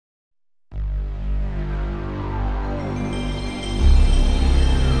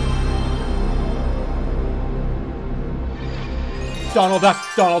Donald Duck,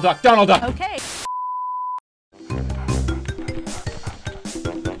 Donald Duck, Donald Duck. Okay.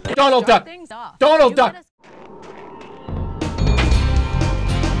 Donald Duck, Donald Duck.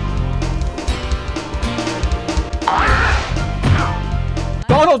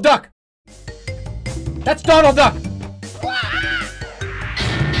 Donald Duck. That's Donald Duck.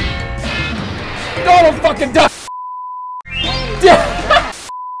 Donald fucking Duck.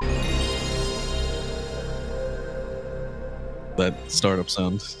 That startup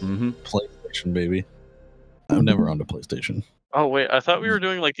sound. PlayStation, baby. I'm never on to PlayStation. Oh wait, I thought we were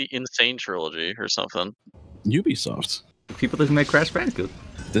doing like the Insane Trilogy or something. Ubisoft. The people that made Crash Bandicoot.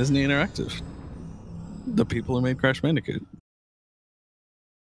 Disney Interactive. The people who made Crash Bandicoot.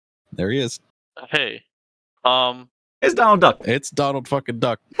 There he is. Hey, It's Donald Duck. It's Donald fucking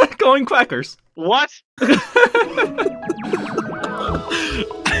Duck. Going quackers. what?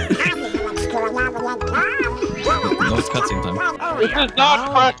 No, it's cutscene time. This is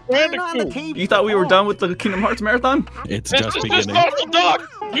not Crash Bandicoot. You thought we were done with the Kingdom Hearts marathon? It's This just is beginning. Donald Duck.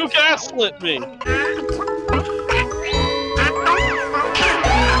 You gaslit me.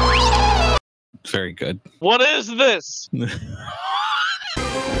 Very good. What is this? Wow.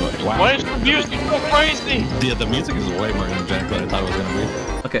 Why is the music so crazy? Yeah, the music is way more energetic than I thought it was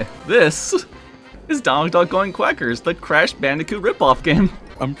gonna be. Okay, this is Donald Duck Going Quackers, the Crash Bandicoot ripoff game.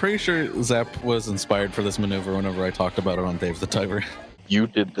 I'm pretty sure Zep was inspired for this maneuver whenever I talked about it on Dave the Tiger. You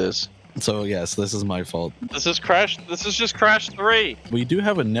did this. So yes, this is my fault. This is Crash. This is just Crash 3. We do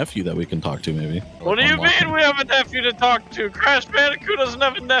have a nephew that we can talk to, maybe. What do you Unlock him. mean we have a nephew to talk to? Crash Bandicoot doesn't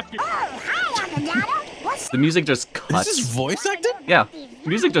have a nephew. The music just cuts. Is this voice acted? Yeah,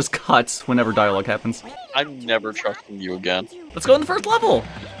 music just cuts whenever dialogue happens. I'm never trusting you again. Let's go in the first level.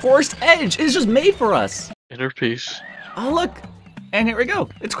 Forest Edge is just made for us. Inner peace. Oh look, and here we go.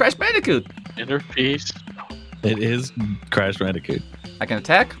 It's Crash Bandicoot. Inner peace. It is Crash Bandicoot. I can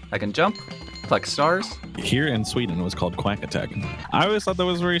attack, I can jump, collect stars. Here in Sweden, it was called Quack Attack. I always thought that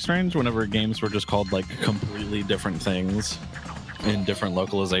was very strange whenever games were just called like completely different things in different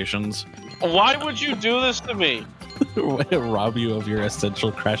localizations. Why would you do this to me? Rob you of your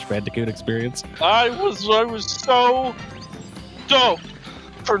essential Crash Bandicoot experience. I was so dope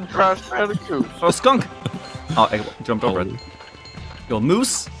for Crash Bandicoot. Oh, skunk! Oh, I jumped over it. Yo,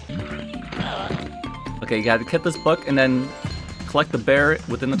 moose. Okay, you gotta get this book and then collect the bear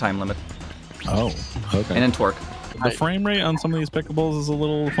within the time limit. Oh, okay. And then twerk. The frame rate on some of these pickables is a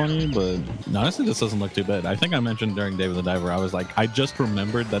little funny, but honestly, this doesn't look too bad. I think I mentioned during Dave the Diver, I was like, I just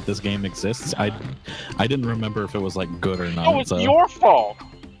remembered that this game exists. I didn't remember if it was like good or not. Oh, it's your fault.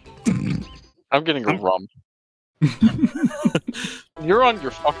 I'm getting a rum. You're on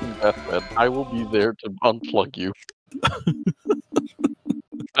your fucking deathbed. I will be there to unplug you.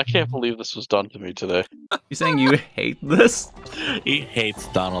 I can't believe this was done to me today. You saying you hate this? He hates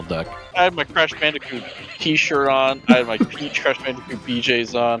Donald Duck. I had my Crash Bandicoot t-shirt on. I had my Crash Bandicoot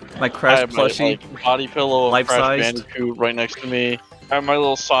BJs on. My I Crash had my plushie. body pillow of Crash Life-sized. Bandicoot right next to me. I have my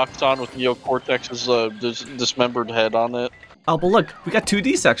little socks on with Neo Cortex's dismembered head on it. Oh, but look, we got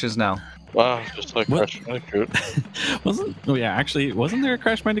 2D sections now. Wow, just like What? Crash Bandicoot. Wasn't there a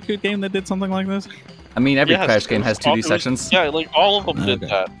Crash Bandicoot game that did something like this? I mean, every Yes, Crash game it has was all- 2D it was- sections. Yeah, like all of them did Okay.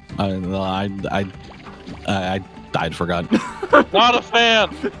 that. I forgot. Not a fan.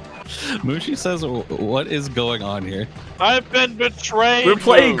 Mushi says, what is going on here? I've been betrayed. We're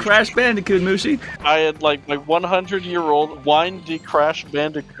playing dude. Crash Bandicoot, Mushi. I had like my 100-year-old windy Crash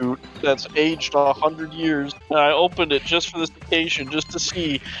Bandicoot that's aged 100 years, and I opened it just for this occasion, just to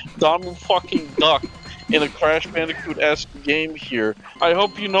see Donald fucking Duck in a Crash Bandicoot-esque game here. I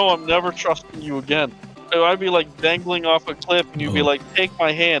hope you know I'm never trusting you again. I'd be like dangling off a cliff, and you'd be like, "Take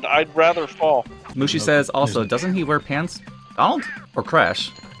my hand. I'd rather fall." Mushi says also, doesn't he wear pants? Donald? Or Crash?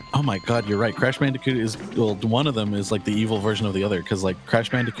 Oh my god, you're right. Crash Bandicoot is, well, one of them is like the evil version of the other, because like Crash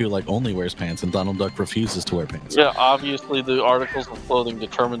Bandicoot like only wears pants and Donald Duck refuses to wear pants. Yeah, obviously the articles of clothing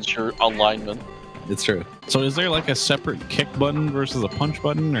determines your alignment. It's true. So is there like a separate kick button versus a punch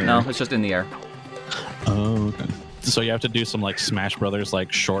button? Or? No, it's just in the air. Oh, okay. So you have to do some like Smash Brothers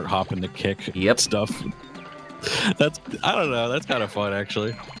like short hop into kick stuff. I don't know, that's kind of fun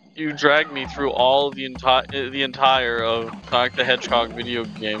actually. You dragged me through all of the entire of Sonic the Hedgehog video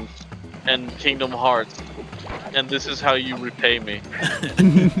games and Kingdom Hearts, and this is how you repay me.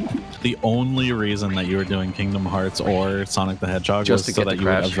 The only reason that you were doing Kingdom Hearts or Sonic the Hedgehog Just was to so get that to you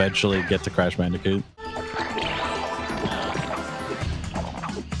would Crash. eventually get to Crash Bandicoot.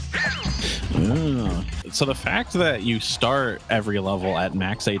 So the fact that you start every level at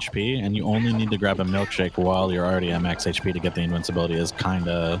max HP and you only need to grab a milkshake while you're already at max HP to get the invincibility is kind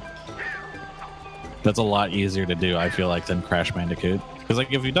of That's a lot easier to do, I feel like, than Crash Bandicoot. Because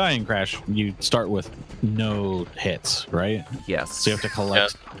like if you die in Crash, you start with no hits, right? Yes. So you have to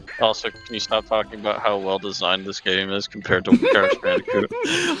collect. Yeah. Also, can you stop talking about how well designed this game is compared to Crash Bandicoot?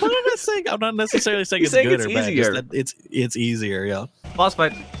 I'm not necessarily saying it's saying good it's or bad. easier. Just that it's easier, yeah. Boss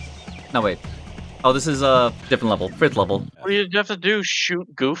fight. No, wait. Oh, this is a different level. 5th level. What do you have to do?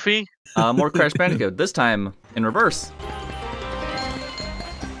 Shoot Goofy? More Crash Bandicoot. This time in reverse.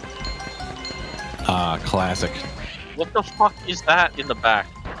 Classic. What the fuck is that in the back?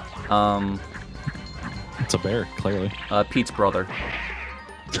 It's a bear, clearly. Pete's brother.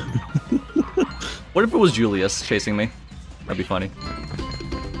 What if it was Julius chasing me? That'd be funny.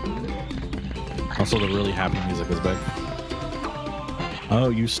 Also, the really happy music is back. Oh,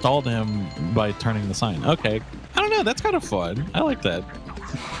 you stalled him by turning the sign. Okay. I don't know. That's kind of fun. I like that.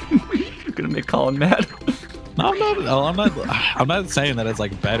 You're gonna make Colin mad. No, I'm not saying that it's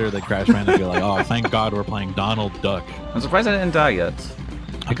like better than Crash Bandicoot. Like, oh, thank God we're playing Donald Duck. I'm surprised I didn't die yet,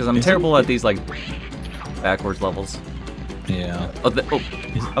 because I'm terrible at these like backwards levels. Yeah.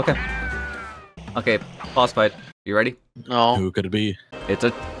 Okay. Okay, boss fight. You ready? No. Who could it be? It's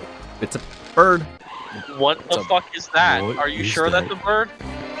a bird. What the fuck is that? What Are you is sure that? that's a bird?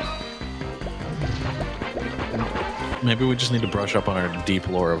 Maybe we just need to brush up on our deep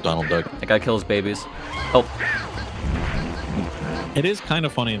lore of Donald Duck. That guy kills babies. Oh, It is kind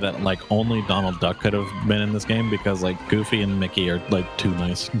of funny that like only Donald Duck could have been in this game because like Goofy and Mickey are like too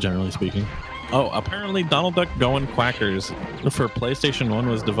nice, generally speaking. Oh, apparently Donald Duck Going Quackers for PlayStation 1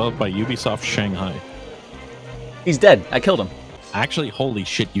 was developed by Ubisoft Shanghai. he's dead. I killed him. Actually, holy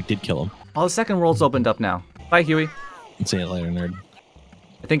shit, you did kill him. Oh, the second world's opened up now. Bye, Huey. See you later, nerd.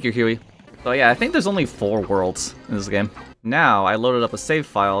 I think you're Huey. So yeah, I think there's only 4 worlds in this game. Now, I loaded up a save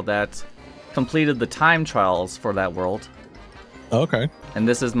file that completed the time trials for that world. Okay. And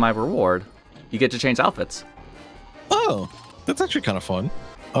this is my reward. You get to change outfits. Oh, that's actually kind of fun.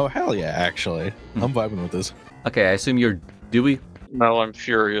 Oh, hell yeah, actually. I'm vibing with this. Okay, I assume you're Dewey? No, I'm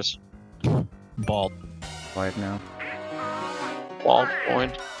furious. Bald. Quiet now. Ball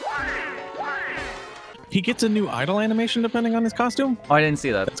point. He gets a new idle animation depending on his costume? Oh, I didn't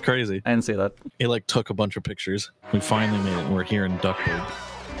see that. That's crazy. I didn't see that. He like took a bunch of pictures. We finally made it and we're here in Duckburg.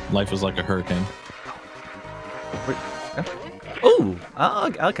 Life is like a hurricane.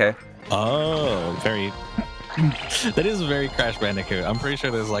 Oh, okay. Oh, very... That is very Crash Bandicoot. I'm pretty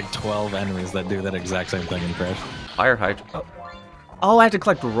sure there's like 12 enemies that do that exact same thing in Crash. Fire hydrant. Oh, I have to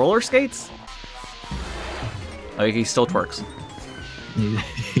collect roller skates? Oh, he still twerks.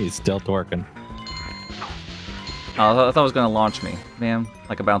 He's still twerking. Oh, I thought it was going to launch me. Man,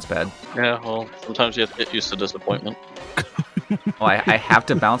 like a bounce pad. Yeah, well, sometimes you have to get used to disappointment. Oh, I have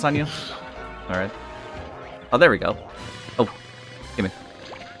to bounce on you? Alright. Oh, there we go. Oh, give me.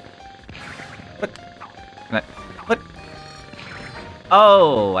 What? Can I... What?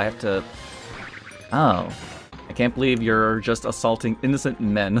 Oh, I have to... Oh. I can't believe you're just assaulting innocent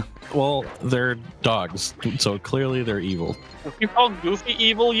men. Well, they're dogs, so clearly they're evil. You call Goofy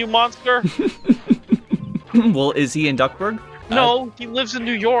evil, you monster? Well, is he in Duckburg? No, he lives in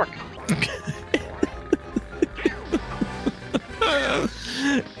New York.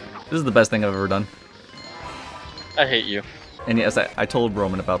 This is the best thing I've ever done. I hate you. And yes, I told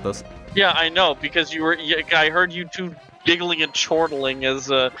Roman about this. Yeah, I know, because you were. I heard you two giggling and chortling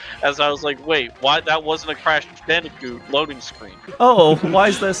as I was like, wait, why that wasn't a Crash Bandicoot loading screen? Oh, why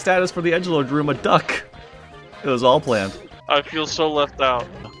is the status for the edgelord room a duck? It was all planned. I feel so left out.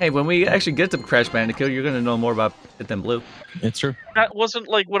 Hey, when we actually get to Crash Bandicoot, you're gonna know more about it than Blue. It's true. That wasn't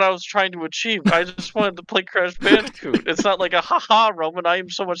like what I was trying to achieve. I just wanted to play Crash Bandicoot. It's not like a haha, Roman, I am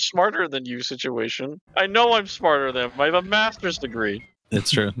so much smarter than you situation. I know I'm smarter than him. I have a master's degree.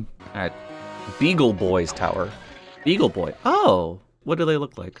 It's true. Alright. Beagle Boy's tower. Beagle Boy. Oh, what do they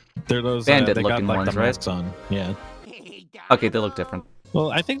look like? They're those Bandit-looking they got, like, ones, the right? masks on. Yeah. Okay, they look different. Well,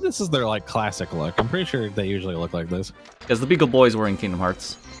 I think this is their like classic look. I'm pretty sure they usually look like this. Because the Beagle Boys were in Kingdom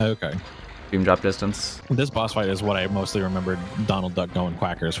Hearts. Okay. Beam drop distance. This boss fight is what I mostly remembered Donald Duck Going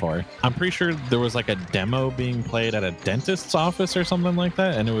Quackers for. I'm pretty sure there was like a demo being played at a dentist's office or something like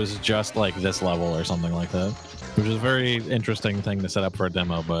that, and it was just like this level or something like that. Which is a very interesting thing to set up for a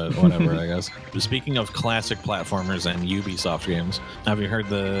demo, but whatever, I guess. Speaking of classic platformers and Ubisoft games, have you heard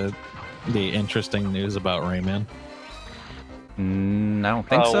the interesting news about Rayman? I don't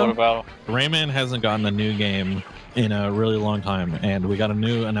think so. What about? Rayman hasn't gotten a new game in a really long time, and we got a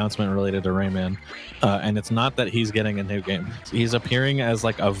new announcement related to Rayman. And it's not that he's getting a new game. He's appearing as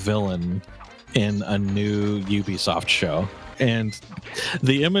like a villain in a new Ubisoft show. And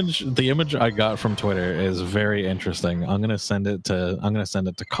the image I got from Twitter is very interesting. I'm gonna send it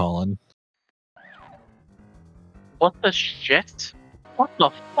to Colin. What the shit? What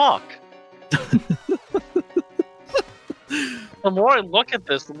the fuck? The more I look at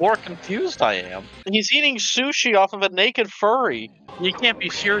this, the more confused I am. He's eating sushi off of a naked furry. You can't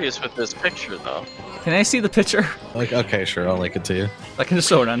be serious with this picture, though. Can I see the picture? Like, okay, sure, I'll link it to you. I can just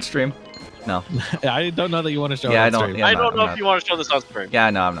show it on stream. No. I don't know that you want to show Yeah, it I on don't. stream. Yeah, I I'm don't know not. if you want to show this on screen.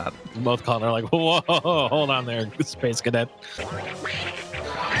 Yeah, no, I'm not. Both Colin are like, whoa, hold on there, Space Cadet.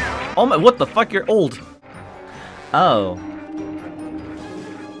 Oh my! What the fuck? You're old. Oh.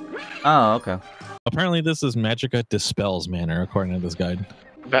 Oh, okay. Apparently, this is Magica Dispel's manor, according to this guide.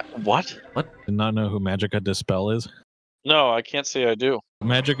 What? Did not know who Magica Dispel is? No, I can't say I do.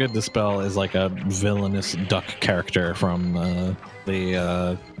 Magica Dispel is like a villainous duck character from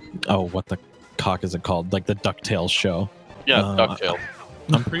oh, what the cock is it called? Like the DuckTales show. Yeah, DuckTales.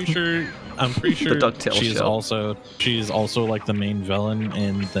 I'm pretty sure. The DuckTales she's also like the main villain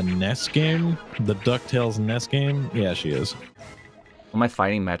in the NES game, the DuckTales NES game. Yeah, she is. Am I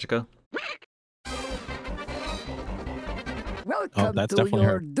fighting Magica? Welcome that's to definitely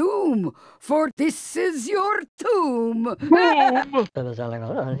your her. doom, for this is your tomb.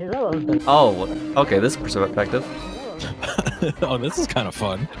 Oh, okay. This perspective. Oh, this is kind of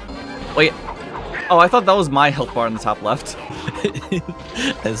fun. Wait. Oh, I thought that was my health bar in the top left.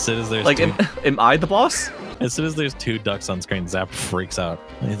 As soon as there's Like, two, am I the boss? as soon as there's two ducks on screen, Zap freaks out.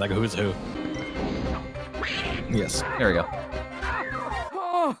 He's like, "Who's who?" Yes. Here we go.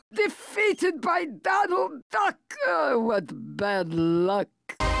 Oh, defeated by Donald Duck. What bad luck.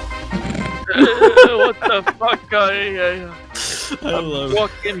 What the fuck? I love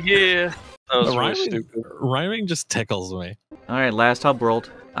Walking here. That was really stupid. Rhyming just tickles me. All right, last hub world.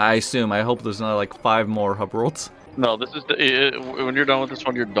 I assume. I hope there's another like 5 more hub worlds. No, this is when you're done with this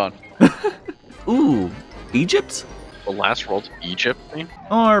one, you're done. Ooh, Egypt The last world's Egypt thing?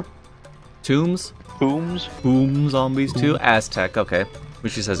 or tombs? Booms? Boom zombies too. Aztec. Okay,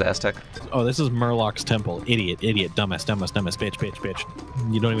 which she says Aztec. Oh, this is Murloc's temple. Idiot, dumbass,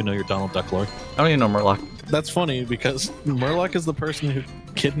 bitch. You don't even know your Donald Duck lore. I don't even know Murloc. That's funny because Murloc is the person who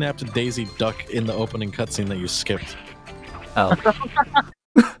kidnapped Daisy Duck in the opening cutscene that you skipped. Oh.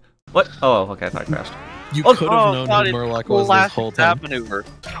 What? Oh, okay. I thought I crashed. You Oh, could have known who Murloc was this whole time. maneuver.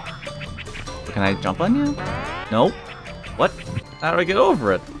 Can I jump on you? Nope. What? How do I get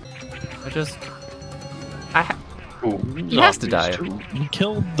over it? He has to die. You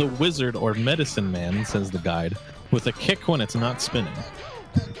killed the wizard or medicine man, says the guide, with a kick when it's not spinning.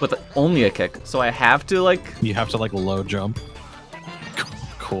 With only a kick. So I have to like. You have to like low jump.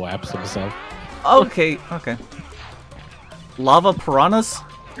 Collapse himself. Okay. Okay. Lava piranhas.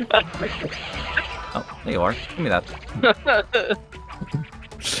 Oh, there you are. Give me that.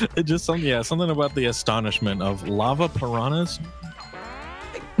 It just something about the astonishment of lava piranhas.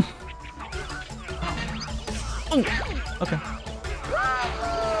 Ooh, okay.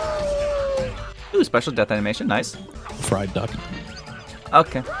 Ooh, special death animation. Nice. Fried duck.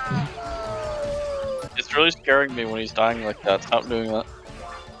 Okay. It's really scaring me when he's dying like that. Stop doing that.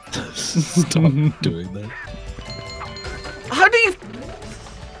 Stop doing that. How do you?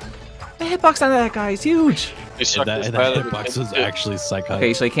 The hitbox on that guy is huge. You sucked That as bad as hitbox you is can. actually psychotic.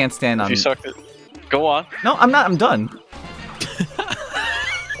 Okay, so he can't stand on. You sucked it. Go on. No, I'm not. I'm done.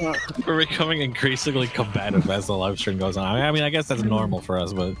 We're becoming increasingly combative as the live stream goes on. I mean, I guess that's normal for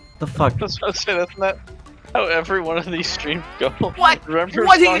us, but The fuck? That's what I was saying. That's not how every one of these streams go. What? Remember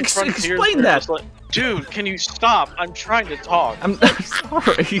What? Sonic Ex- Frontiers explain where that. it's like, dude, can you stop? I'm trying to talk. I'm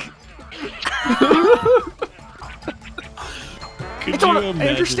sorry. I don't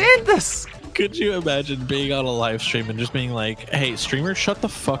understand this. Could you imagine being on a live stream and just being like, "Hey, streamer, shut the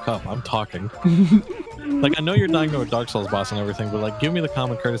fuck up! I'm talking." Like, I know you're dying to a Dark Souls boss and everything, but like, give me the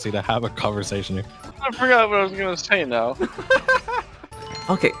common courtesy to have a conversation here. I forgot what I was gonna say now.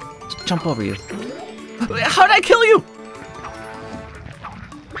 Okay, jump over you. How did I kill you?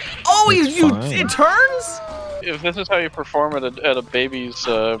 Oh, It's you fine. it turns? If this is how you perform at a baby's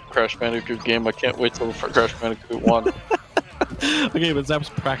Crash Bandicoot game, I can't wait till Crash Bandicoot 1. Okay, but Zap's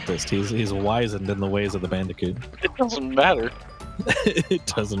practiced. He's wizened in the ways of the Bandicoot. It doesn't matter. It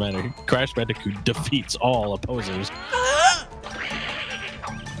doesn't matter. Crash Bandicoot defeats all opposers.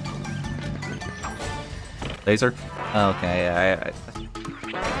 Laser? Okay,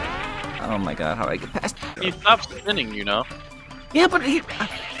 oh my god, how do I get past? He stopped spinning, you know. Yeah, but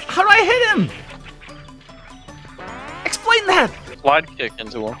how do I hit him? Explain that! Slide kick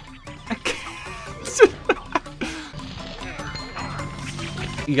into him. I can't.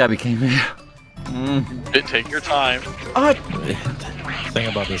 You gotta be kidding me. Take your time. Thing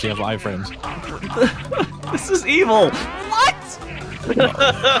about this, you have iframes. This is evil. What?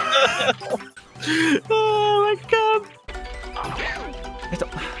 Oh my god,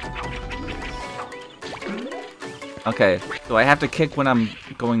 Okay, so I have to kick when I'm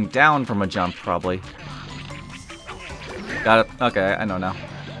going down from a jump, probably. Got it. Okay, I know now.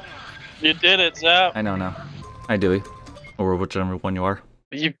 You did it, Zap. I know now. Hi, Dewey. Or whichever one you are.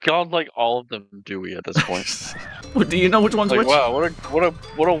 You've gone like all of them Dewey at this point. What, do you know which one's Like, which? wow,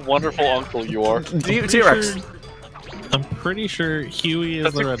 what a wonderful uncle you are. T-Rex. I'm pretty sure Huey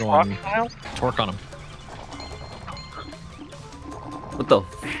is the red one. Torque on him. What the?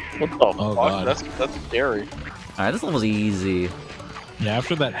 What the fuck? God. That's scary. Alright, this level's easy. Yeah,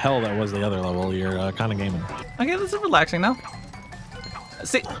 after that hell that was the other level, you're kind of gaming. Okay, this is relaxing now.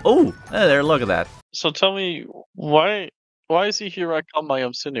 See? Oh, there, look at that. So tell me, why is he here at my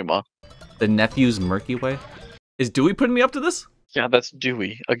cinema? The nephew's Murky Way? Is Dewey putting me up to this? Yeah, that's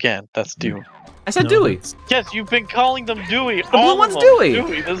Dewey. Again, that's Dewey. I said No, Dewey. it's- Yes, you've been calling them Dewey. The blue one's Dewey.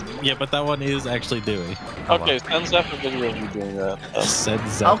 Yeah, but that one is actually Dewey. Okay, send Zap a video of you doing that. Said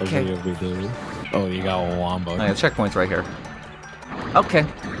Zappa Okay. video we do. Oh, you got a wombo. Oh, yeah, checkpoint's right here. Okay.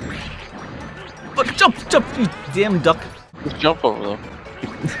 Look, jump, jump, you damn duck. Just jump over them.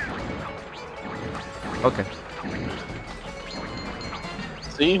 Okay,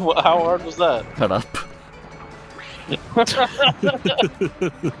 See? How hard was that? cut up.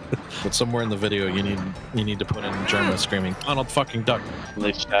 But somewhere in the video, you need to put in Germa screaming, "Donald fucking duck!" And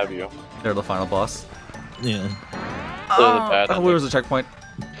they stab you. They're the final boss. Yeah. bad Oh, where was the checkpoint?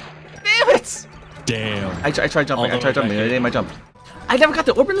 Damn it! Damn. I tried jumping. I Although tried jumping. I didn't my jump. I never got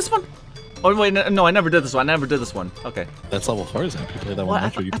the orb in this one. Oh wait, no, I never did this one. I never did this one. Okay. That's level 4, isn't it? You play that What? one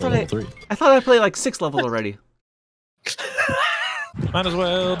after you play level 3. I thought I played like 6 levels already. Might as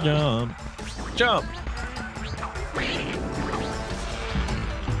well jump. Jump!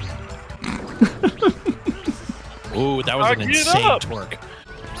 Ooh, that was an insane torque.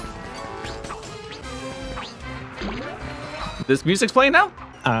 This music's playing now?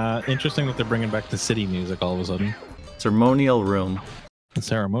 Interesting that they're bringing back the city music all of a sudden. Ceremonial room. The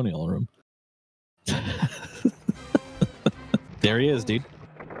ceremonial room. There he is, dude.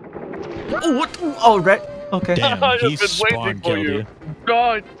 Oh, what? Oh, right. Okay. Damn, I've he been waiting spawn for killed you. you.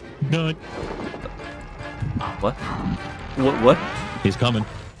 God. Good. What? What? He's coming.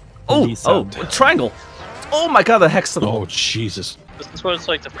 Oh, He's oh, out. a triangle. Oh my god, the hex. Oh, Jesus. This is what it's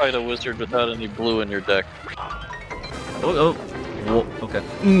like to fight a wizard without any blue in your deck. Oh. Whoa, okay.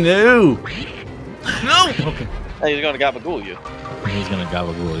 No. No. Okay. Hey, he's gonna gabagool you. He's gonna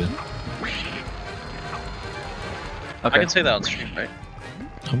gabagool you. I Okay. can say that on stream, right?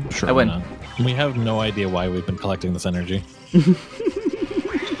 I'm sure I win. not. We have no idea why we've been collecting this energy.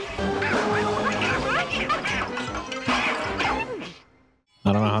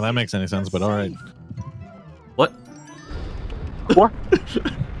 I don't know how that makes any sense, but alright. What? What?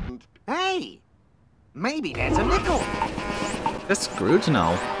 Hey, maybe that's a nickel. That's Scrooge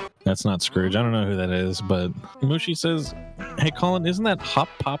now. That's not Scrooge. I don't know who that is, but Mushi says, "Hey Colin, isn't that Hop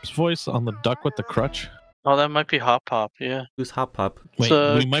Pop's voice on the duck with the crutch?" Oh, that might be Hop Pop, yeah. Who's Hop Pop? Wait,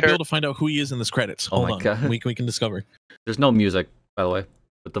 So, we might be able to find out who he is in this credits. Oh Hold my on. God. We can discover. There's no music, by the way.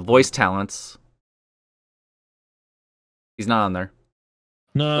 But the voice talents. He's not on there.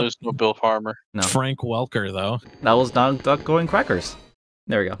 No, There's no Bill Farmer. No. Frank Welker though. That was Donald Duck going crackers.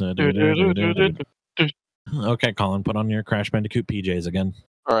 There we go. Okay, Colin, put on your Crash Bandicoot PJs again.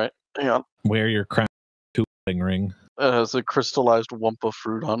 Alright, hang on. Wear your Crash Bandicoot ring. It has a crystallized Wumpa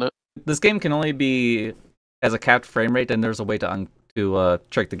fruit on it. This game can only be as a capped frame rate, and there's a way to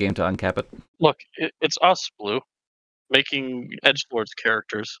trick the game to uncap it. Look, it's us, Blue, making edgelords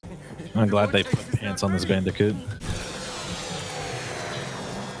characters. I'm glad they put pants on this Bandicoot.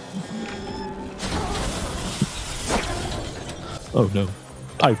 Oh no,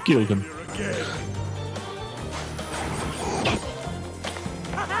 I've killed him.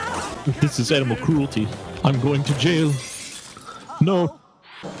 This is animal cruelty. I'm going to jail. No.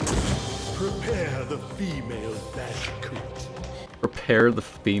 Prepare the female Bandicoot. Prepare the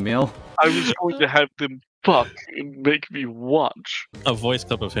female. I was going to have them fuck and make me watch. A voice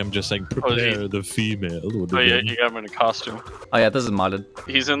clip of him just saying, "Prepare the female." Oh yeah, you got him in a costume. Oh yeah, this is modded.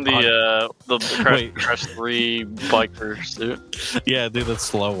 He's in the Wait. Crash 3 biker suit. Yeah, do the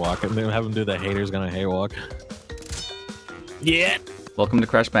slow walk and then have him do the haters gonna hate walk. Yeah. Welcome to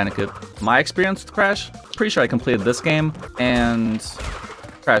Crash Bandicoot. My experience with Crash, pretty sure I completed this game and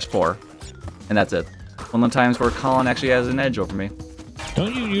Crash 4. And that's it. One of the times where Colin actually has an edge over me.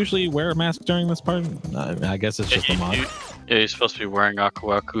 Don't you usually wear a mask during this part? I guess it's just a mod. Yeah, he's supposed to be wearing Aku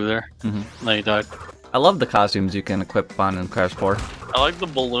Aku there. Mhm. And then he died. I love the costumes you can equip on in Crash 4. I like the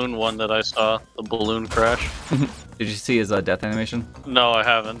balloon one that I saw. The balloon crash. Did you see his death animation? No, I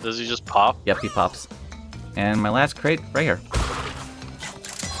haven't. Does he just pop? Yep, he pops. And my last crate, right here.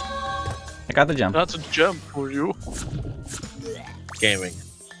 I got the gem. That's a gem for you. Gaming.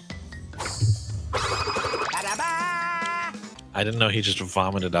 I didn't know he just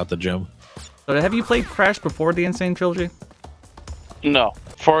vomited out the gem. So have you played Crash before the Insane Trilogy? No.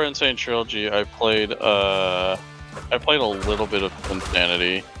 For Insane Trilogy, I played a little bit of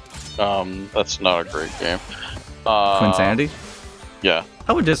Insanity. That's not a great game. Insanity? Yeah.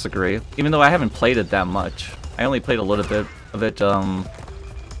 I would disagree, even though I haven't played it that much. I only played a little bit of it,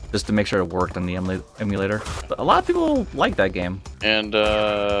 just to make sure it worked on the emulator. But a lot of people like that game. And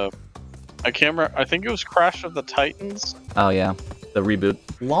I can't remember. I think it was Crash of the Titans. Oh yeah, the reboot.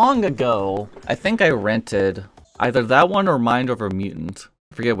 Long ago, I think I rented either that one or Mind Over Mutant.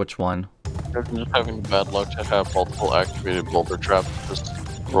 I forget which one. I'm just having the bad luck to have multiple activated boulder traps just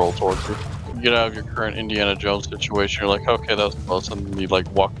roll towards you. You get out of your current Indiana Jones situation, you're like, okay, that was close, and then you like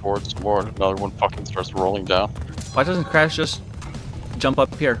walk towards some more, and another one fucking starts rolling down. Why doesn't Crash just jump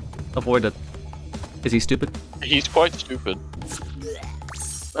up here? Avoid it. Is he stupid? He's quite stupid.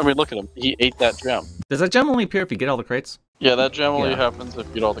 I mean, look at him. He ate that gem. Does that gem only appear if you get all the crates? Yeah, that gem only happens if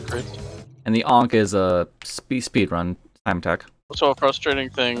you get all the crates. And the Onk is a speed run time attack. So a frustrating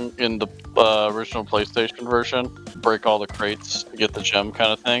thing in the original PlayStation version, break all the crates to get the gem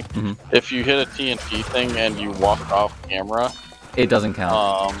kind of thing. If you hit a TNT thing and you walk off camera, it doesn't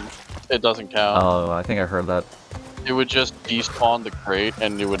count. It doesn't count. Oh, I think I heard that. It would just despawn the crate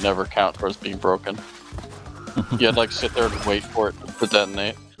and it would never count towards being broken. You had like sit there and wait for it to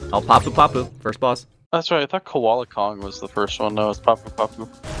detonate. Oh, Papu Papu, first boss. That's right, I thought Koala Kong was the first one. No, it's Papu Papu.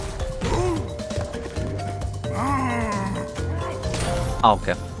 Oh,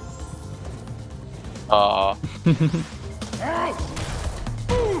 okay.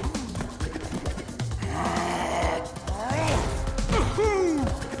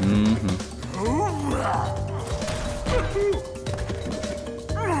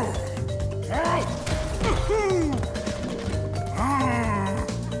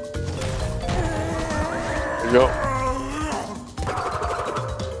 There you go.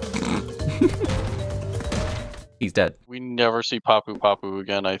 He's dead. We never see Papu Papu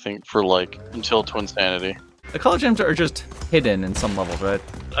again, I think, for like, until Twinsanity. The color gems are just hidden in some levels, right?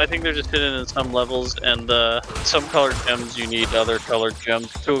 I think they're just hidden in some levels, and some colored gems you need other colored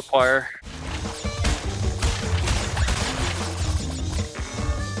gems to acquire.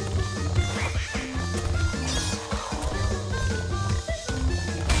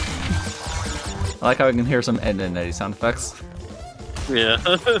 I like how I can hear some Ed and Eddie sound effects. Yeah,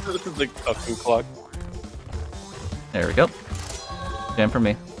 the cuckoo clock. There we go. Gem for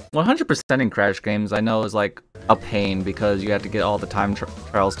me. 100% in Crash games I know is like a pain because you have to get all the time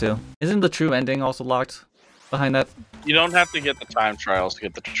trials too. Isn't the true ending also locked behind that? You don't have to get the time trials to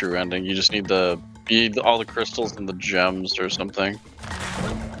get the true ending. You just need all the crystals and the gems or something.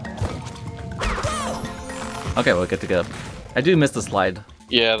 Okay, we'll get to go. I do miss the slide.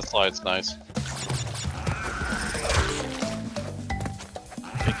 Yeah, the slide's nice.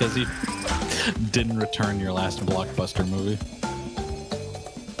 Because he didn't return your last blockbuster movie.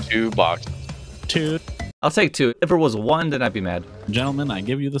 2 boxes. 2. I'll take 2. If it was 1, then I'd be mad. Gentlemen, I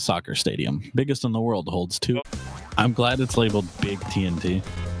give you the soccer stadium. Biggest in the world holds 2. I'm glad it's labeled Big TNT.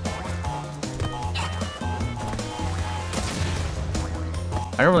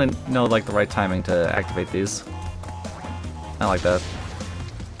 I don't really know like the right timing to activate these. I like that.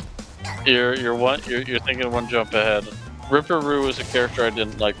 You're thinking one jump ahead. Ripperoo is a character I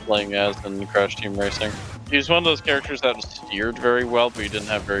didn't like playing as in Crash Team Racing. He was one of those characters that steered very well, but he didn't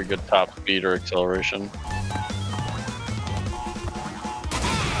have very good top speed or acceleration.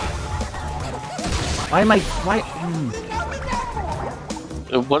 Why am I... Why...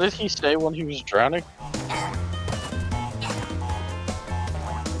 What did he say when he was drowning?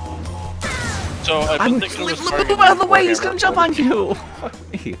 So I've been thinking of this Move out of the way! He's gonna jump on you! Fuck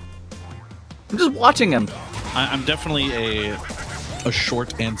me. I'm just watching him. I'm definitely a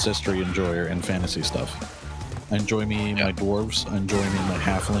short ancestry enjoyer in fantasy stuff. I enjoy me my dwarves. I enjoy me my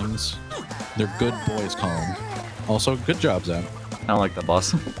halflings. They're good boys, Colin. Also, good job, Zach. I don't like that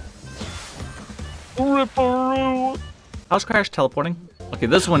boss. Ripperoo! How's Crash teleporting? Okay,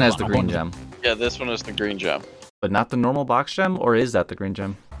 this one has the green gem. Yeah, this one is the green gem. But not the normal box gem? Or is that the green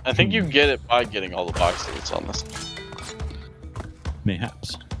gem? I think you get it by getting all the box tickets on this.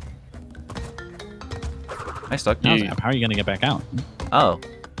 Mayhaps. I stuck. How are you going to get back out? Oh.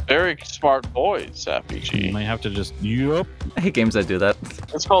 Very smart boy, You Sappy might have to just... Yup. I hate games that do that.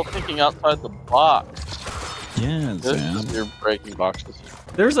 It's called thinking outside the box. Yeah, This is your breaking boxes.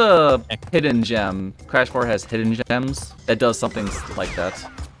 There's a hidden gem. Crash 4 has hidden gems that does something like that.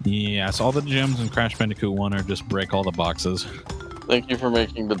 Yes, all the gems in Crash Bandicoot 1 are just break all the boxes. Thank you for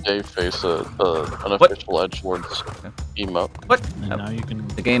making the Dave face an official edgelords emote. What? And now you can.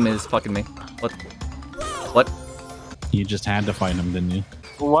 The game is fucking me. What? What? You just had to fight him, didn't you?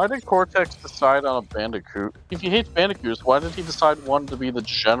 Why did Cortex decide on a Bandicoot? If he hates Bandicoots, why did he decide one to be the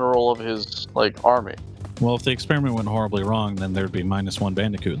general of his army? Well, if the experiment went horribly wrong, then there'd be -1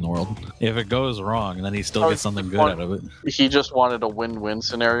 Bandicoot in the world. If it goes wrong, then he still gets something good out of it. He just wanted a win-win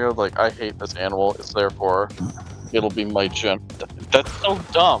scenario. Like, I hate this animal, it's therefore it'll be my gen. That's so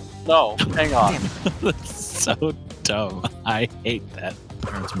dumb. No, hang on. That's so dumb. I hate that.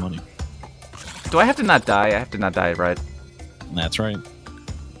 Earns money. Do I have to not die? I have to not die, right? That's right.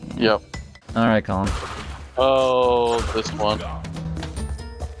 Yep. Alright, Colin. Oh, this one.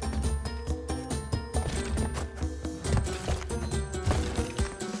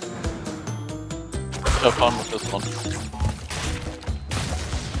 Have fun with this one.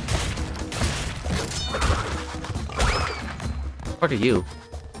 What are you?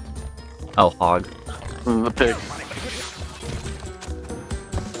 Oh, hog. The pig.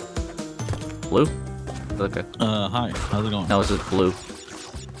 Blue? Okay. Hi. How's it going? No, it's just blue.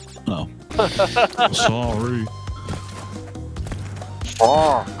 Oh. Sorry.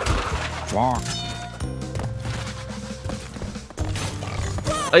 Oh. Fuck.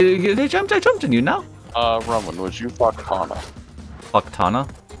 I jumped on you now? Roman, would you fuck Tana? Fuck Tana?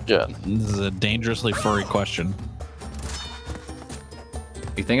 Yeah. This is a dangerously furry question.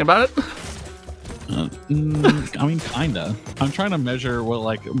 You thinking about it? I mean, kinda. I'm trying to measure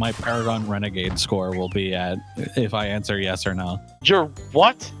what, my Paragon Renegade score will be at if I answer yes or no. You're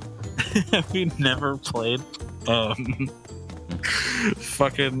what? Have you never played,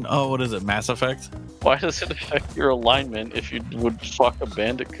 fucking, what is it, Mass Effect? Why does it affect your alignment if you would fuck a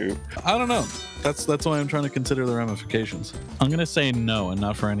Bandicoot? I don't know. That's why I'm trying to consider the ramifications. I'm gonna say no, and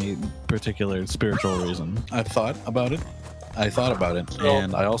not for any particular spiritual reason. I thought about it,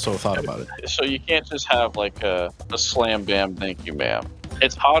 and I also thought about it. So you can't just have a slam bam thank you ma'am.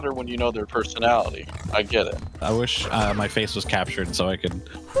 It's hotter when you know their personality. I get it. I wish my face was captured so I could,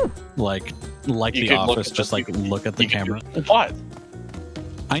 like You The could look Office, at just look at the camera. What?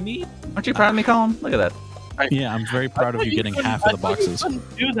 Aren't you proud of me, Colin? Look at that. Yeah, I'm very proud of you getting half of the boxes. You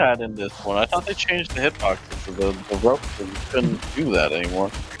couldn't do that in this one. I thought they changed the hitboxes for the ropes, and you couldn't do that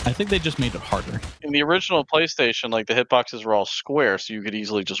anymore. I think they just made it harder. In the original PlayStation, the hitboxes were all square, so you could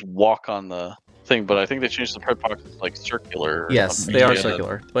easily just walk on the thing. But I think they changed the hitboxes circular. Or Yes, something. they are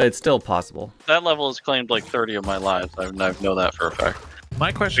circular, but it's still possible. That level has claimed 30 of my lives. I know that for a fact.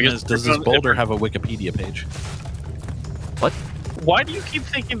 My question Because is, does this boulder have a Wikipedia page? What? Why do you keep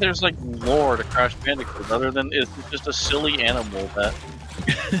thinking there's lore to Crash Bandicoot other than it's just a silly animal that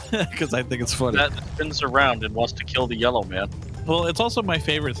Because I think it's funny. that spins around and wants to kill the yellow man? Well, it's also my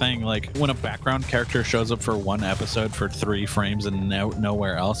favorite thing, when a background character shows up for one episode for 3 frames and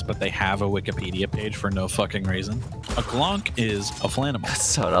nowhere else, but they have a Wikipedia page for no fucking reason. A glonk is a flanimal.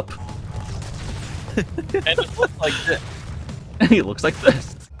 Shut up. And it looks like this. He looks like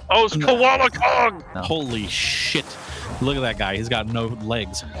this. Oh, it's Koala Kong! No. Holy shit. Look at that guy. He's got no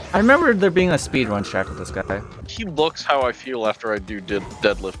legs. I remember there being a speedrun track with this guy. He looks how I feel after I do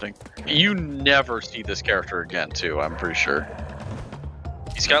deadlifting. You never see this character again, too, I'm pretty sure.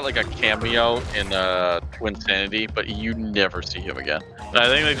 He's got a cameo in Twinsanity, but you never see him again. And I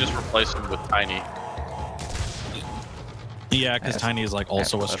think they just replaced him with Tiny. Yeah, because Tiny is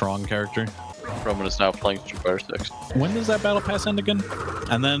also a strong character. Roman is now playing Street Fighter 6. When does that battle pass end again?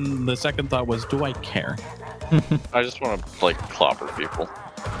 And then the second thought was, do I care? I just want to clobber people.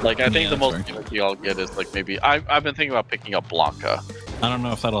 I think the most energy I'll get is maybe I've been thinking about picking up Blanca. I don't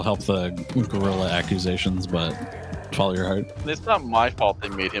know if that'll help the gorilla accusations, but follow your heart. It's not my fault they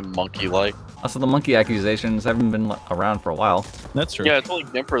made him monkey-like. Also, the monkey accusations haven't been around for a while. That's true. Yeah, it's only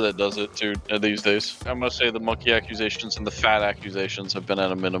Gimper that does it too these days. I'm gonna say the monkey accusations and the fat accusations have been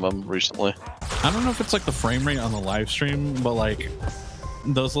at a minimum recently. I don't know if it's the frame rate on the live stream, but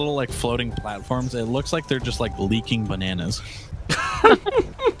those little floating platforms, it looks like they're just leaking bananas.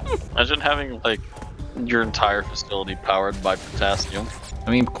 Imagine having your entire facility powered by potassium. I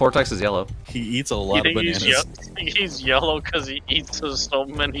mean, Cortex is yellow. He eats a lot of bananas. He's yellow because he eats so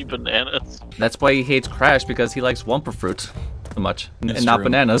many bananas. That's why he hates Crash, because he likes Wumpa fruit so much, That's and not true.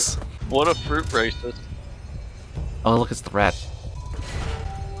 bananas. What a fruit racist. Oh, look, it's the rat.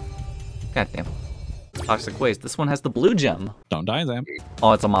 God damn. Toxic waste. This one has the blue gem. Don't die, Zam.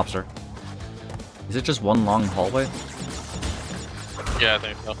 Oh, it's a mobster. Is it just one long hallway? Yeah, I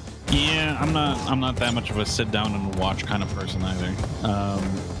think so. Yeah, I'm not that much of a sit down and watch kind of person either.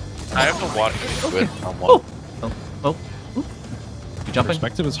 I have to watch it with someone. Oh. You jumping?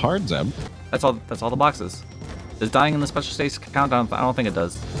 Perspective is hard, Zeb. That's all the boxes. Does dying in the special stage count? I don't think it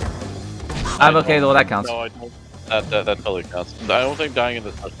does. I'm okay though, that counts. No, I don't. That totally counts. I don't think dying in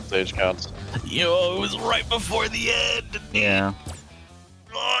the special stage counts. Yo, it was right before the end. Yeah.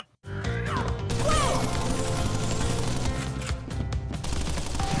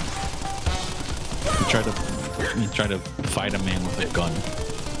 You try to fight a man with a gun.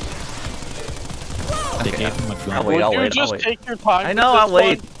 They gave him a gun. I'll wait, I'll Would you wait, just I'll wait. take your time? I know, with I'll this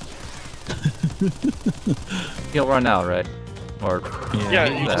wait. one? He'll run out, right? Or Yeah,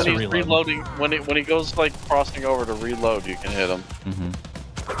 he when has to he's reload. reloading, when he goes like crossing over to reload, you can hit him.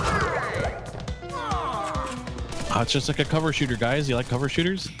 Oh, it's just like a cover shooter, guys. You like cover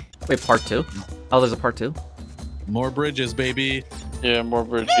shooters? wait, part 2? Oh, there's a part 2? More bridges, baby. Yeah, more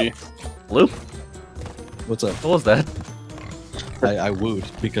bridgy. Blue? What's up? What was that? I wooed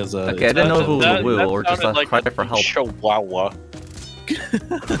because Okay, I didn't know if it was a woo or just a sounded cry like for help. Chihuahua.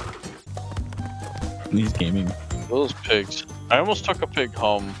 he's gaming. Those pigs. I almost took a pig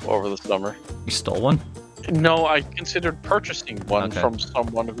home over the summer. You stole one? No, I considered purchasing one Okay. from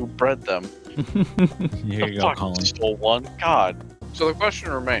someone who bred them. Here you go, Fuck, Colin. stole one. God. So the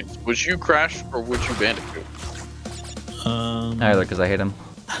question remains: would you Crash or would you Bandicoot? Either, because I hate him.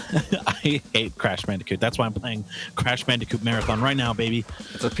 I hate Crash Bandicoot. That's why I'm playing Crash Bandicoot Marathon right now, baby.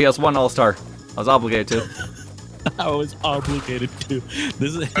 It's a PS1 All-Star. I was obligated to. I was obligated to.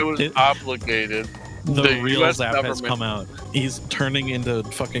 This is I was obligated. the real US Zap has government- come out. He's turning into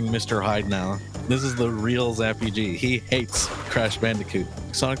fucking Mr. Hyde now. This is the real Zappy. He hates Crash Bandicoot.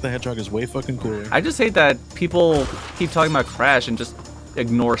 Sonic the Hedgehog is way fucking cooler. I just hate that people keep talking about Crash and just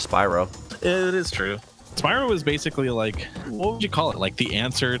ignore Spyro. It is true. Spyro is basically like, what would you call it? Like the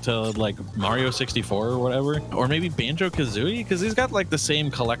answer to like Mario 64 or whatever? Or maybe Banjo-Kazooie? Because he's got like the same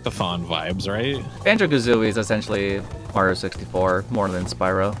collectathon vibes, right? Banjo-Kazooie is essentially Mario 64 more than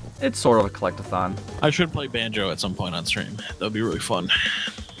Spyro. It's sort of a collectathon. I should play Banjo at some point on stream. That would be really fun.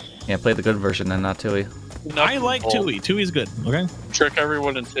 Yeah, play the good version and not Tui. I like Tui. Tui's good, okay? Trick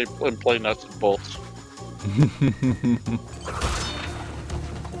everyone and play nuts and bolts.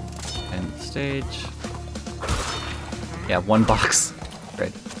 End stage. Yeah, one box.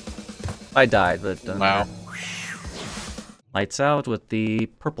 Great. I died, but doesn't Wow. matter. Lights out with the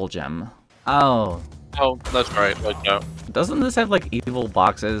purple gem. Oh, Oh, that's right. Like that. doesn't this have like evil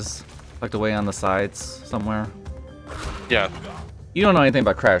boxes tucked away on the sides somewhere? Yeah. You don't know anything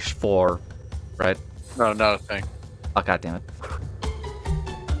about Crash 4, right? No, not a thing. Oh, god damn it.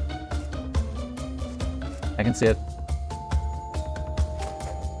 I can see it.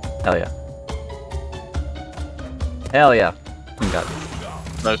 Hell yeah. Hell yeah. Oh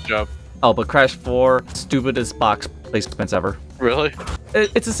god. Nice job. Oh, but Crash 4, stupidest box placements ever. Really?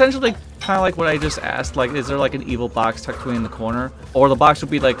 It's essentially kind of like what I just asked. Like, is there like an evil box tucked away in the corner? Or the box would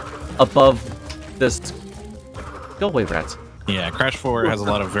be like above this... Go away, rats. Yeah, Crash 4 has a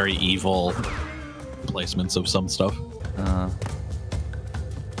lot of very evil placements of some stuff.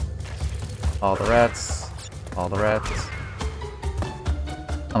 All the rats. All the rats.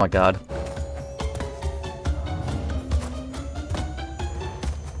 Oh my god.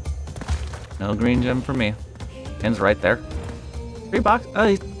 No green gem for me. Pin's right there. 3 box.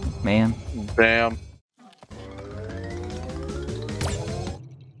 Oh, man. Bam.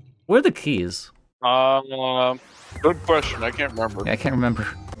 Where are the keys? Good question. I can't remember. Yeah, I can't remember.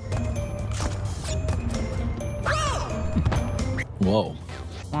 Whoa.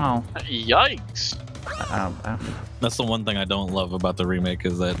 Wow. Yikes. I don't... That's the one thing I don't love about the remake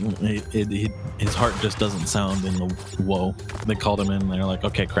is that his heart just doesn't sound in the whoa. They called him in and they're like,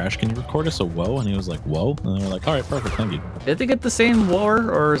 okay, Crash, can you record us a whoa? And he was like, whoa? And they were like, all right, perfect, thank you. Did they get the same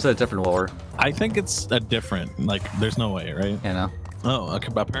war, or is it a different war? I think it's a different, like, there's no way, right? You know? Oh, okay,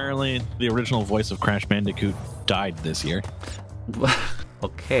 apparently the original voice of Crash Bandicoot died this year.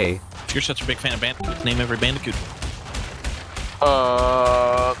 Okay. If you're such a big fan of Bandicoot, name every Bandicoot.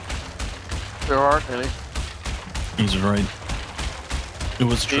 There aren't any. He's right. It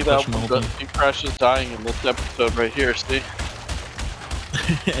was a See triple that? multi. He crashes dying in this episode right here. See?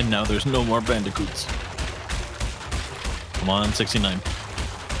 And now there's no more Bandicoots. Come on, 69.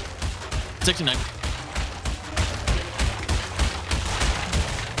 69.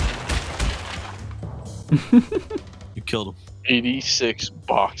 You killed him. 86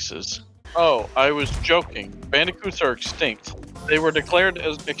 boxes. Oh, I was joking. Bandicoots are extinct. They were declared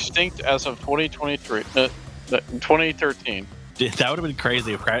as extinct as of 2013. Dude, that would have been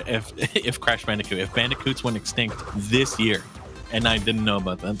crazy if Crash Bandicoot, if Bandicoots went extinct this year, and I didn't know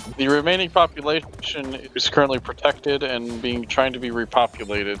about that. The remaining population is currently protected and trying to be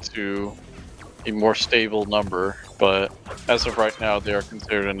repopulated to a more stable number, but as of right now, they are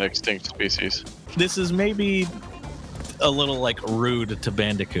considered an extinct species. This is maybe a little like rude to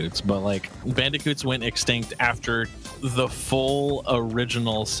bandicoots, but like bandicoots went extinct after the full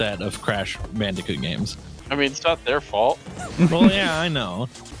original set of Crash Bandicoot games. I mean, it's not their fault. Well, yeah, I know.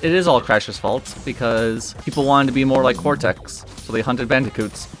 It is all Crash's fault because people wanted to be more like Cortex, so they hunted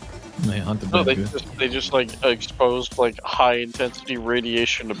bandicoots. They hunted No, bandicoots. they just like exposed like high intensity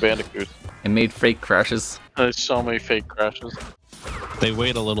radiation to bandicoots. And made fake crashes. There's so many fake crashes. They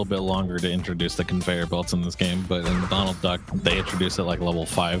wait a little bit longer to introduce the conveyor belts in this game, but in Donald Duck, they introducce it like level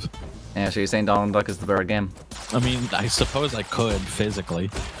 5. Yeah, so you're saying Donald Duck is the better game? I mean, I suppose I could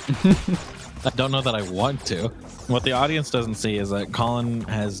physically. I don't know that I want to. What the audience doesn't see is that Colin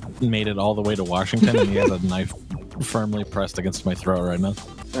has made it all the way to Washington and he has a knife firmly pressed against my throat right now.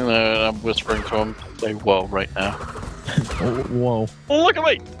 And then I'm whispering to him, say, whoa, right now. Oh, whoa. Oh, look at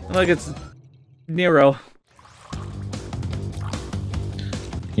me! Look, it's Nero.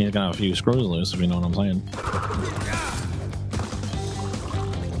 He's got a few screws loose, if you know what I'm saying.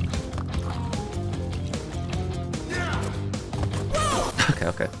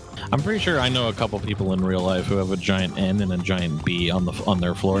 Okay. I'm pretty sure I know a couple people in real life who have a giant N and a giant B on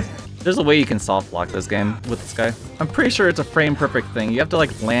their floor. There's a way you can soft lock this game with this guy. I'm pretty sure it's a frame perfect thing. You have to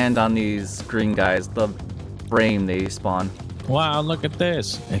like land on these green guys, the frame they spawn. Wow, look at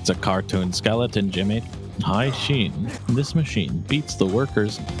this. It's a cartoon skeleton, Jimmy. High sheen. This machine beats the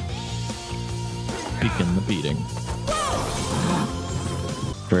workers. Begin the beating.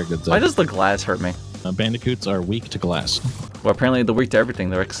 Very good. Why does the glass hurt me? Bandicoots are weak to glass. Well, apparently they're weak to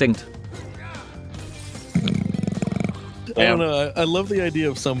everything. They're extinct. I don't know. I love the idea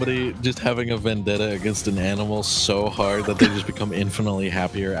of somebody just having a vendetta against an animal so hard that they just become infinitely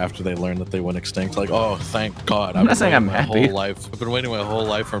happier after they learn that they went extinct. Like, oh, thank God. I'm not saying I'm my happy. Whole life. I've been waiting my whole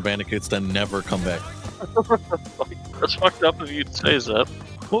life for bandicoots to never come back. That's fucked up of you to say, Zep.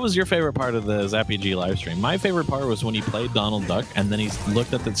 What was your favorite part of the ZapPG live stream? My favorite part was when he played Donald Duck and then he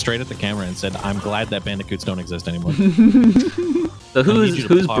looked at straight at the camera and said, "I'm glad that bandicoots don't exist anymore." So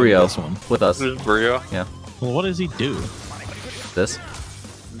who's Brio with us? Who's Brio? Yeah. Well, what does he do? This?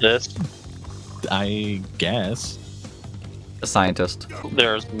 I guess. A scientist.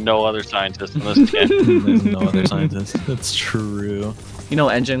 There's no other scientist in this game. There's no other scientist. That's true. You know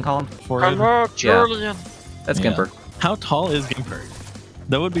Engine, Colin? Hello, Julian. That's Gimper. How tall is Gimper?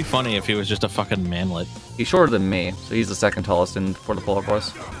 That would be funny if he was just a fucking manlet. He's shorter than me, so he's the second tallest for the Polar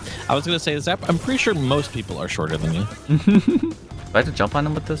Boys. I was gonna say, Zap, I'm pretty sure most people are shorter than you. Do I have to jump on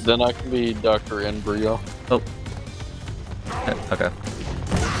him with this? Then I can be Dr. Brio. Oh. Okay.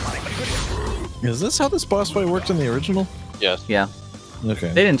 Is this how this boss fight worked in the original? Yes. Yeah. Okay.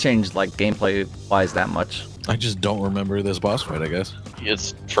 They didn't change like gameplay-wise that much. I just don't remember this boss fight, I guess.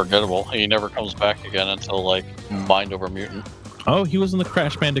 It's forgettable. He never comes back again until, like, Mind Over Mutant. Oh, he was in the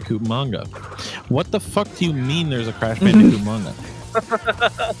Crash Bandicoot manga. What the fuck do you mean there's a Crash Bandicoot manga?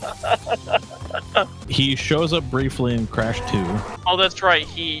 He shows up briefly in Crash 2. Oh, that's right.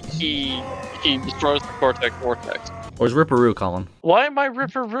 He destroys the Cortex Vortex. Where's Ripperoo, Colin? Why am I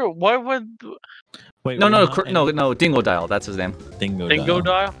Ripperoo? Why would... Wait, No, Dingo Dial. That's his name. Dingo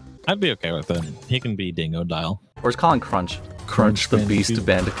Dial? I'd be okay with that. He can be Dingo Dial. Where's Colin Crunch? Crunch the Beast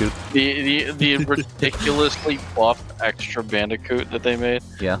Bandicoot. The ridiculously buffed extra Bandicoot that they made.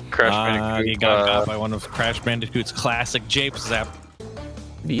 Yeah. Crash Bandicoot. He got by one of Crash Bandicoot's classic japes, Zap.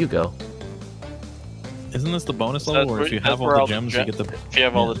 Where do you go? Isn't this the bonus level where if you have all the gems, you get the... If you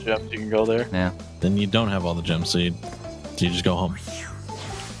have all the gems, you can go there. Yeah. Then you don't have all the gems, so you just go home.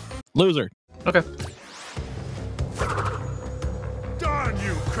 Loser. Okay. Darn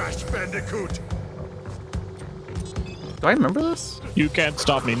you, Crash Bandicoot! Do I remember this? You can't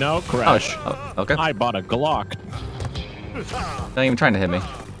stop me now, Crash. Oh, okay. I bought a Glock. Not even trying to hit me.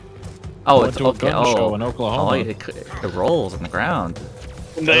 Oh, it's to a okay. gun show Oh, in Oklahoma. it rolls on the ground.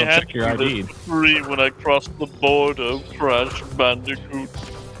 They had check your ID. free when I crossed the border, Crash Bandicoot.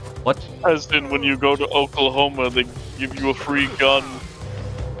 What? As in, when you go to Oklahoma, they give you a free gun.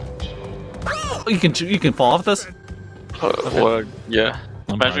 Oh, you can fall off this? Well, yeah.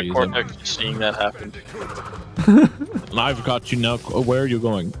 Imagine Imagine Cortex just seeing that happen. I've got you now. Where are you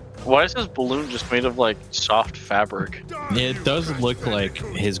going? Why is this balloon just made of, like, soft fabric? It does look like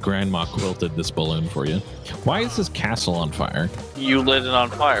his grandma quilted this balloon for you. Why is this castle on fire? You lit it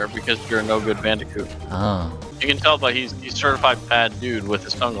on fire because you're a no-good Bandicoot. Oh. You can tell by he's certified bad dude with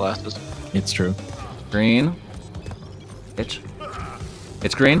his sunglasses. It's true. Green. Itch.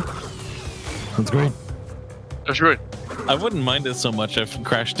 It's green. It's great. That's good. I wouldn't mind it so much if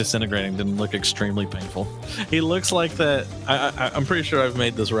Crash disintegrating didn't look extremely painful. He looks like that. I'm pretty sure I've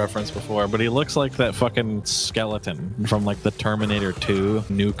made this reference before, but he looks like that fucking skeleton from like the Terminator 2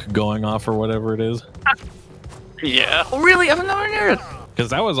 nuke going off or whatever it is. Yeah. Oh, really? I'm nowhere near it. Because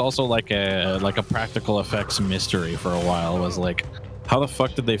that was also like a practical effects mystery for a while. Was like, how the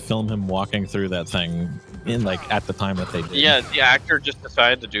fuck did they film him walking through that thing in like at the time that they did? Yeah, the actor just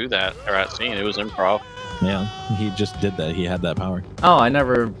decided to do that or that scene. It was improv. Yeah, he just did that. He had that power. Oh, I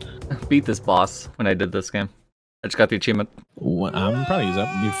never beat this boss when I did this game. I just got the achievement. I'm proud of you, Zep.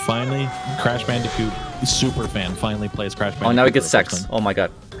 You finally, Crash Bandicoot super fan, finally plays Crash Bandicoot. Oh, now he gets sex. Oh my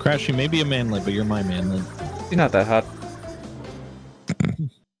god. Crash, you may be a manlet, but you're my manlet. You're not that hot.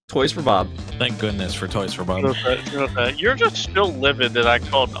 Toys for Bob. Thank goodness for Toys for Bob. You're just still livid that I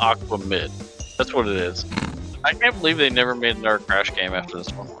called Aqua mid. That's what it is. I can't believe they never made another Crash game after this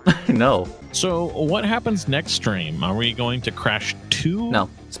one. No. So, what happens next stream? Are we going to Crash 2? No,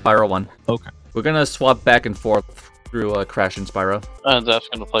 Spyro 1. Okay. We're gonna swap back and forth through Crash and Spyro. And Zep's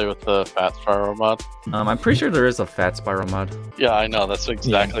gonna play with the Fat Spyro mod. I'm pretty sure there is a Fat Spyro mod. Yeah, I know. That's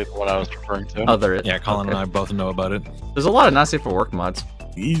exactly what I was referring to. Oh, there is. Yeah, Colin and I both know about it. There's a lot of not safe for work mods.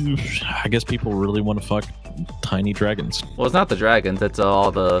 I guess people really want to fuck tiny dragons. Well, it's not the dragons. It's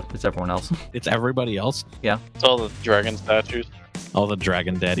it's everyone else. It's everybody else. Yeah. It's all the dragon statues. All the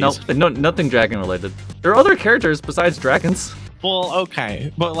dragon daddies. Nope, no, nothing dragon related. There are other characters besides dragons. Well,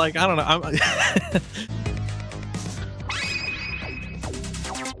 okay, but like I don't know.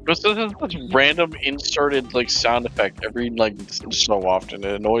 This is such random inserted like sound effect every like so often.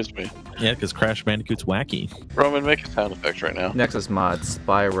 It annoys me. Yeah, because Crash Bandicoot's wacky. Roman, make a sound effect right now. Nexus mod,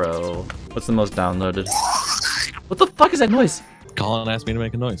 Spyro. What's the most downloaded? What the fuck is that noise? Colin asked me to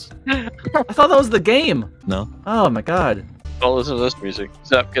make a noise. I thought that was the game. No. Oh my god. Oh, listen to this music.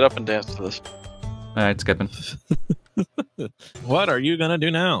 Zap, get up and dance to this. Alright, skipping. What are you gonna do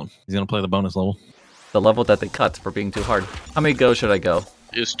now? He's gonna play the bonus level. The level that they cut for being too hard. How many goes should I go?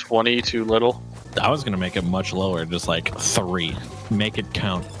 Is 20 too little? I was gonna make it much lower, just like 3. Make it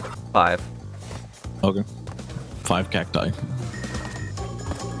count. 5. Okay. 5 cacti.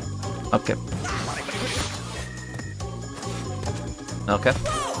 Okay. Okay.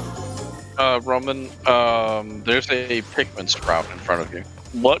 Roman, there's a Pikmin sprout in front of you.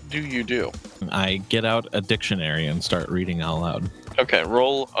 What do you do? I get out a dictionary and start reading out loud. Okay,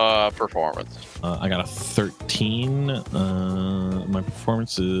 roll performance. I got a 13. My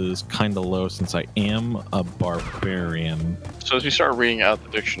performance is kind of low since I am a barbarian. So as you start reading out the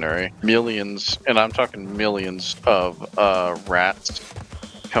dictionary, millions, and I'm talking millions of rats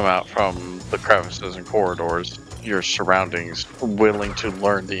come out from the crevices and corridors, your surroundings, willing to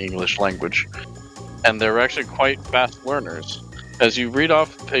learn the English language. And they're actually quite fast learners. As you read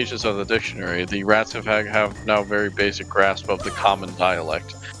off pages of the dictionary, the rats have now very basic grasp of the common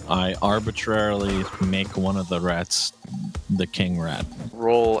dialect. I arbitrarily make one of the rats the king rat.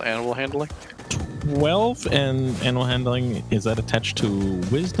 Roll animal handling. 12 and animal handling, is that attached to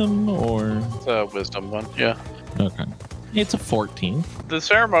wisdom or? It's a wisdom one, yeah. Okay. It's a 14. The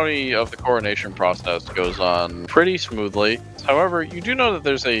ceremony of the coronation process goes on pretty smoothly. However, you do know that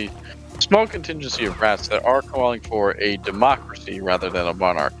there's a small contingency of rats that are calling for a democracy rather than a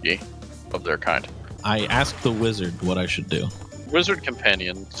monarchy of their kind. I ask the wizard what I should do. Wizard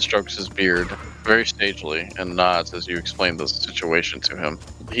companion strokes his beard very stagely and nods as you explain the situation to him.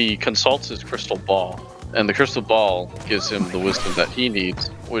 He consults his crystal ball, and the crystal ball gives him the wisdom that he needs,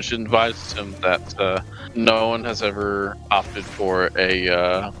 which advises him that no one has ever opted for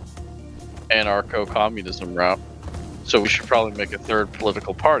a anarcho-communism route. So we should probably make a third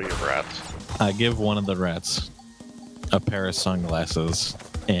political party of rats. I give one of the rats a pair of sunglasses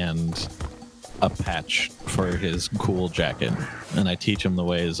and a patch for his cool jacket, and I teach him the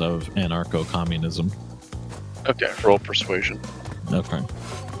ways of anarcho-communism. Okay, roll persuasion. Okay.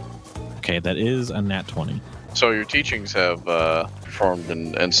 Okay, that is a nat 20. So your teachings have performed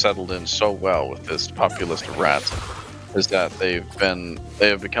and settled in so well with this populace of rats, is that they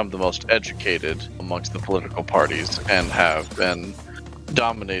have become the most educated amongst the political parties and have been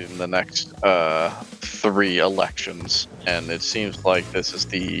dominating the next 3 elections. And it seems like this is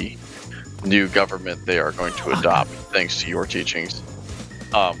the new government they are going to adopt thanks to your teachings.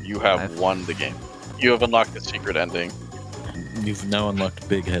 You have won the game. You have unlocked the secret ending. You've now unlocked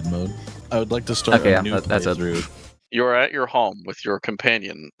Big Head mode. I would like to start a new playthrough. You're at your home with your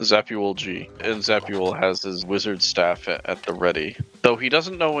companion, Zapuel G, and Zapuel has his wizard staff at the ready. Though he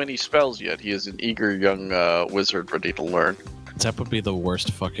doesn't know any spells yet, he is an eager young wizard ready to learn. Zep would be the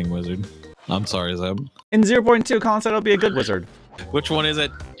worst fucking wizard. I'm sorry, Zep. In 0.2, Colin said I'll be a good wizard. Which one is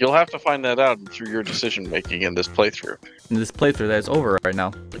it? You'll have to find that out through your decision making in this playthrough. In this playthrough that is over right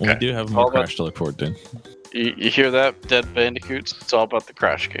now. Okay. We do have more Crash to look forward to. You hear that, Dead Bandicoots? It's all about the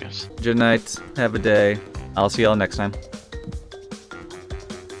Crash games. Good night. Have a day. I'll see y'all next time.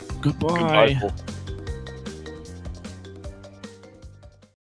 Goodbye. Goodbye.